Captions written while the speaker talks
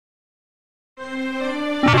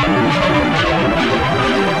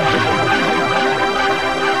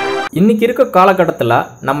இன்னைக்கு இருக்க காலகட்டத்தில்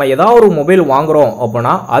நம்ம ஏதாவது ஒரு மொபைல் வாங்குறோம்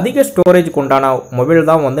அப்படின்னா அதிக ஸ்டோரேஜ் கொண்டான மொபைல்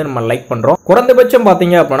தான் வந்து நம்ம லைக் பண்ணுறோம். குறைந்தபட்சம்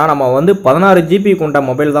பார்த்தீங்க அப்படின்னா நம்ம வந்து 16 GB கொண்ட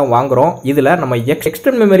மொபைல் தான் வாங்குறோம். இதில் நம்ம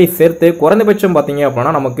எக்ஸ்டர்னல் மெமரி சேர்த்து குறைந்தபட்சம் பார்த்தீங்க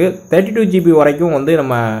அப்படின்னா நமக்கு 32 GB வரைக்கும் வந்து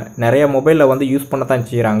நம்ம நிறைய மொபைலில் வந்து யூஸ் பண்ண தான்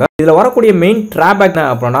செய்கிறாங்க. இதில் வரக்கூடிய மெயின் ட்ராபேக்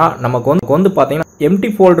அப்படின்னா நமக்கு வந்து பார்த்தீங்கன்னா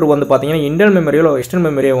எம்டி ஃபோல்டர் வந்து பார்த்தீங்கன்னா இன்டர்னல் மெமரியோ எக்ஸ்டர்னல்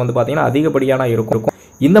மெமரியோ வந்து பார்த்தீங்கன்னா அதிகப்படியான இருக்கும்.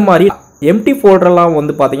 இந்த மாதிரி எம்டி ஃபோல்டர்லாம்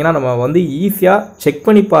வந்து பார்த்தீங்கன்னா நம்ம வந்து ஈஸியாக செக்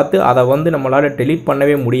பண்ணி பார்த்து அதை வந்து நம்மளால் டெலீட்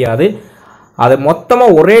பண்ணவே முடியாது. அதை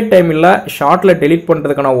மொத்தமாக ஒரே டைமில் ஷார்ட்டில் டெலீட்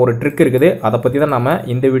பண்ணுறதுக்கான ஒரு ட்ரிக் இருக்குது. அதை பற்றி தான் நம்ம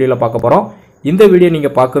இந்த வீடியோவில் பார்க்க போகிறோம். இந்த வீடியோ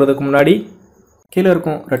நீங்கள் பார்க்குறதுக்கு முன்னாடி கீழே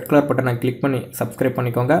இருக்கும் ரெட் கலர் பட்டனை கிளிக் பண்ணி சப்ஸ்கிரைப்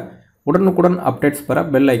பண்ணிக்கோங்க. உடனுக்குடன் அப்டேட்ஸ் பெற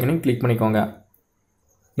பெல் ஐக்கனையும் கிளிக் பண்ணிக்கோங்க.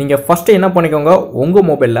 நீங்கள் ஃபஸ்ட்டு என்ன பண்ணிக்கோங்க, உங்கள்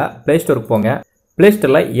மொபைலில் ப்ளே ஸ்டோருக்கு போங்க. ப்ளே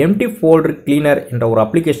ஸ்டோரில் எம்டி ஃபோல்டர் கிளீனர் என்ற ஒரு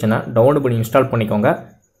அப்ளிகேஷனை டவுன்லோட் பண்ணி இன்ஸ்டால் பண்ணிக்கோங்க.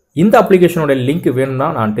 இந்த அப்ளிகேஷனோட லிங்க் வேணும்னா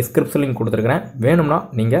நான் டிஸ்கிரிப்ஷன் லிங்க் கொடுத்துருக்கிறேன், வேணும்னா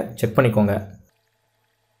நீங்கள் செக் பண்ணிக்கோங்க.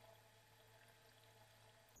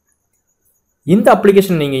 இந்த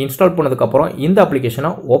அப்ளிகேஷன் நீங்கள் இன்ஸ்டால் பண்ணதுக்கப்புறம் இந்த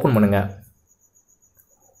அப்ளிகேஷனை ஓப்பன் பண்ணுங்கள்.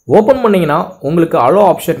 ஓப்பன் பண்ணிங்கன்னா உங்களுக்கு அலோ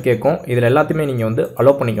ஆப்ஷன் கேட்கும். இதில் எல்லாத்தையுமே நீங்கள் வந்து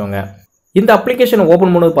அலோ பண்ணிக்கோங்க. இந்த அப்ளிகேஷனை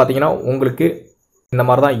ஓப்பன் பண்ணது பார்த்தீங்கன்னா உங்களுக்கு இந்த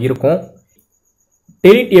மாதிரி தான் இருக்கும்.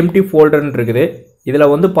 டெலிட் எம்டி ஃபோல்டர்னு இருக்குது.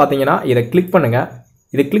 இதில் வந்து பார்த்தீங்கன்னா இதை கிளிக் பண்ணுங்கள்.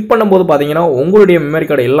 இதை கிளிக் பண்ணும்போது பார்த்தீங்கன்னா உங்களுடைய மெமரி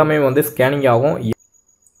கார்டு எல்லாமே வந்து ஸ்கேனிங் ஆகும்.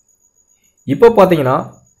 இப்போ பார்த்தீங்கன்னா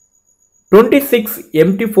 26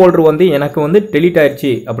 எம்டி ஃபோல்டர் வந்து எனக்கு வந்து டெலிட்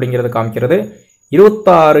ஆயிடுச்சு அப்படிங்கிறது காமிக்கிறது.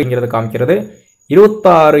 26 காமிக்கிறது.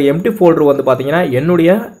 26 எம்டி ஃபோல்டர் வந்து பார்த்தீங்கன்னா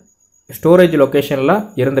என்னுடைய ஸ்டோரேஜ் லொக்கேஷனில்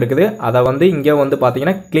இருந்திருக்குது. அதை வந்து இங்கே வந்து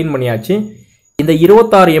பார்த்தீங்கன்னா க்ளீன் பண்ணியாச்சு. இந்த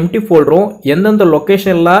 26 எம்டி ஃபோல்டரும் எந்தெந்த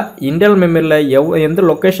லொக்கேஷனில் இன்டர்னல் மெமரியில் எந்த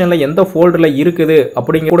லொக்கேஷனில் எந்த ஃபோல்டரில் இருக்குது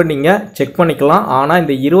அப்படிங்கிற கூட நீங்கள் செக் பண்ணிக்கலாம். ஆனால்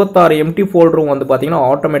இந்த 26 எம்டி ஃபோல்டரும் வந்து பார்த்தீங்கன்னா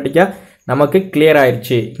ஆட்டோமேட்டிக்காக நமக்கு கிளியர்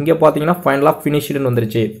ஆயிடுச்சு. இங்கே பார்த்தீங்கன்னா ஃபைனலாக ஃபினிஷ்டுன்னு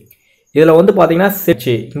வந்துருச்சு. இதில் வந்து பார்த்தீங்கன்னா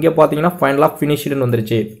செட்ச்சு இங்கே பார்த்தீங்கன்னா ஃபைனலாக ஃபினிஷ்டுன்னு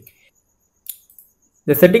வந்துருச்சு.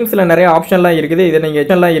 இந்த செட்டிங்ஸில் நிறைய ஆப்ஷன்லாம் இருக்குது.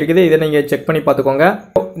 இதை நீங்கள் செக் பண்ணி பார்த்துக்கோங்க.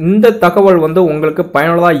 இந்த தகவல் வந்து உங்களுக்கு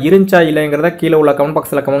பயனுள்ளதாக இருந்துச்சா இல்லைங்கிறத கீழே உள்ள கமெண்ட்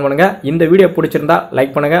பாக்ஸில் கமெண்ட் பண்ணுங்கள். இந்த வீடியோ பிடிச்சிருந்தா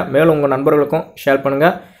லைக் பண்ணுங்கள், மேலும் உங்கள் நண்பர்களுக்கும் ஷேர்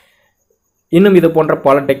பண்ணுங்கள். இன்னும் இது போன்ற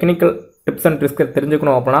பல டெக்னிக்கல் டிப்ஸ் அண்ட் ட்ரிக்ஸ்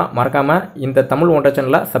தெரிஞ்சுக்கணும் அப்படின்னா மறக்காமல் இந்த தமிழ் ஒன்றை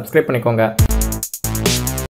சேனலை சப்ஸ்கிரைப் பண்ணிக்கோங்க.